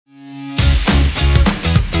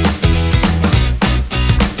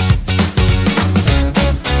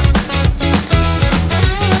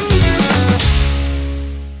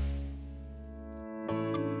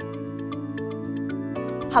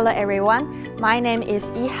Hello everyone, my name is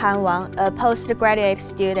Yihan Wang, a postgraduate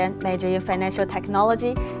student majoring in financial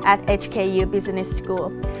technology at HKU Business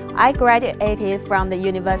School. I graduated from the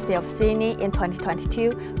University of Sydney in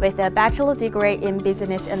 2022 with a bachelor degree in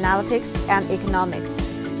business analytics and economics.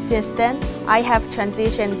 Since then, I have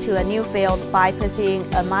transitioned to a new field by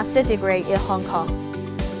pursuing a master's degree in Hong Kong.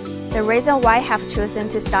 The reason why I have chosen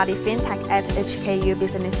to study FinTech at HKU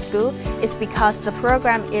Business School is because the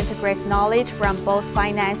program integrates knowledge from both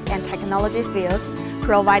finance and technology fields,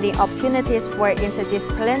 providing opportunities for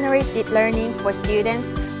interdisciplinary learning for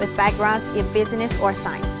students with backgrounds in business or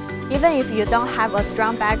science. Even if you don't have a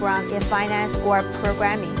strong background in finance or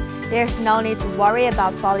programming, there's no need to worry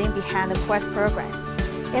about falling behind the course progress.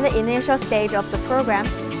 In the initial stage of the program,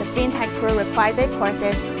 the FinTech prerequisite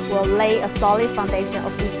courses will lay a solid foundation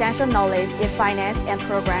of essential knowledge in finance and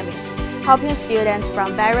programming, helping students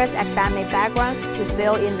from various academic backgrounds to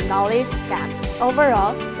fill in the knowledge gaps.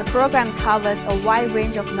 Overall, the program covers a wide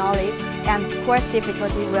range of knowledge and course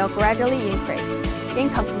difficulty will gradually increase. In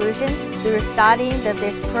conclusion, through studying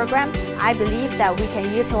this program, I believe that we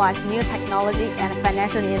can utilize new technology and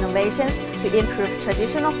financial innovations to improve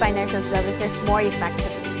traditional financial services more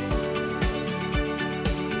effectively.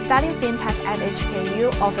 Studying FinTech at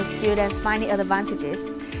HKU offers students many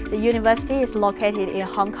advantages. The university is located in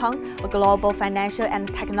Hong Kong, a global financial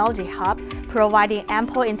and technology hub, providing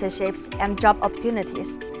ample internships and job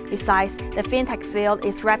opportunities. Besides, the FinTech field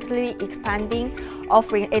is rapidly expanding,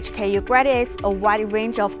 offering HKU graduates a wide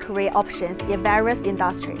range of career options in various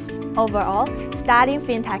industries. Overall, studying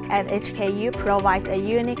FinTech at HKU provides a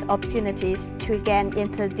unique opportunities to gain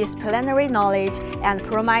interdisciplinary knowledge and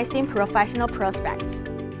promising professional prospects.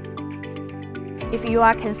 If you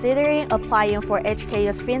are considering applying for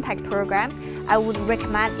HKU's FinTech program, I would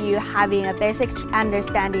recommend you having a basic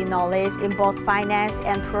understanding knowledge in both finance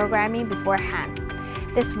and programming beforehand.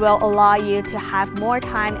 This will allow you to have more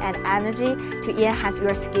time and energy to enhance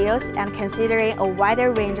your skills and considering a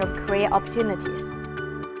wider range of career opportunities.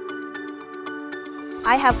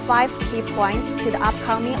 I have 5 key points to the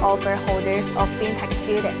upcoming offer holders of FinTech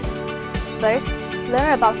students. First,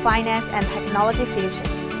 learn about finance and technology fusion.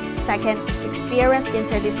 Second, experience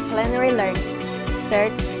interdisciplinary learning.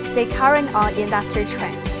 Third, stay current on industry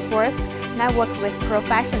trends. Fourth, network with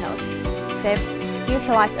professionals. Fifth,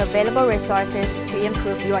 utilize available resources to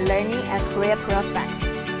improve your learning and career prospects.